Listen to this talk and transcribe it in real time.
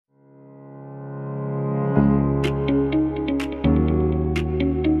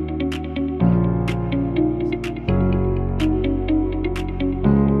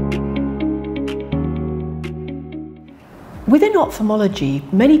Within ophthalmology,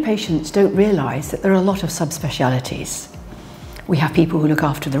 many patients don't realise that there are a lot of subspecialities. We have people who look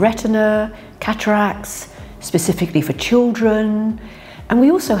after the retina, cataracts, specifically for children, and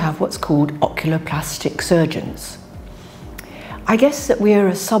we also have what's called oculoplastic surgeons. I guess that we are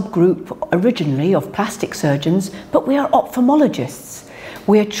a subgroup originally of plastic surgeons, but we are ophthalmologists.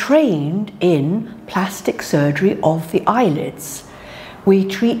 We are trained in plastic surgery of the eyelids. We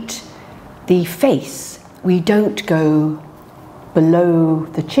treat the face. We don't go below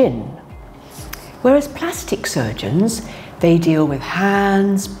the chin. Whereas plastic surgeons, they deal with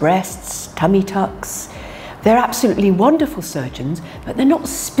hands, breasts, tummy tucks. They're absolutely wonderful surgeons, but they're not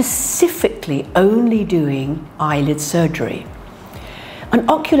specifically only doing eyelid surgery. An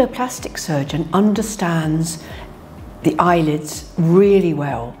oculoplastic surgeon understands the eyelids really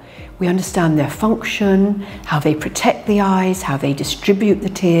well. We understand their function, how they protect the eyes, how they distribute the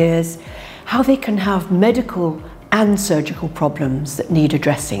tears, how they can have medical and surgical problems that need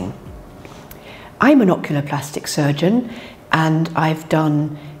addressing. I'm an oculoplastic surgeon, and I've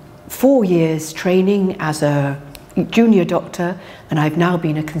done 4 years training as a junior doctor, and I've now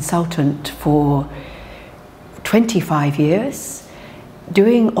been a consultant for 25 years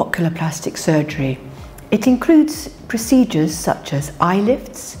doing oculoplastic surgery. It includes procedures such as eye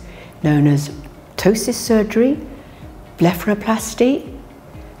lifts, known as ptosis surgery, blepharoplasty,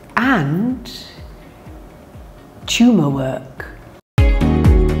 and tumour work.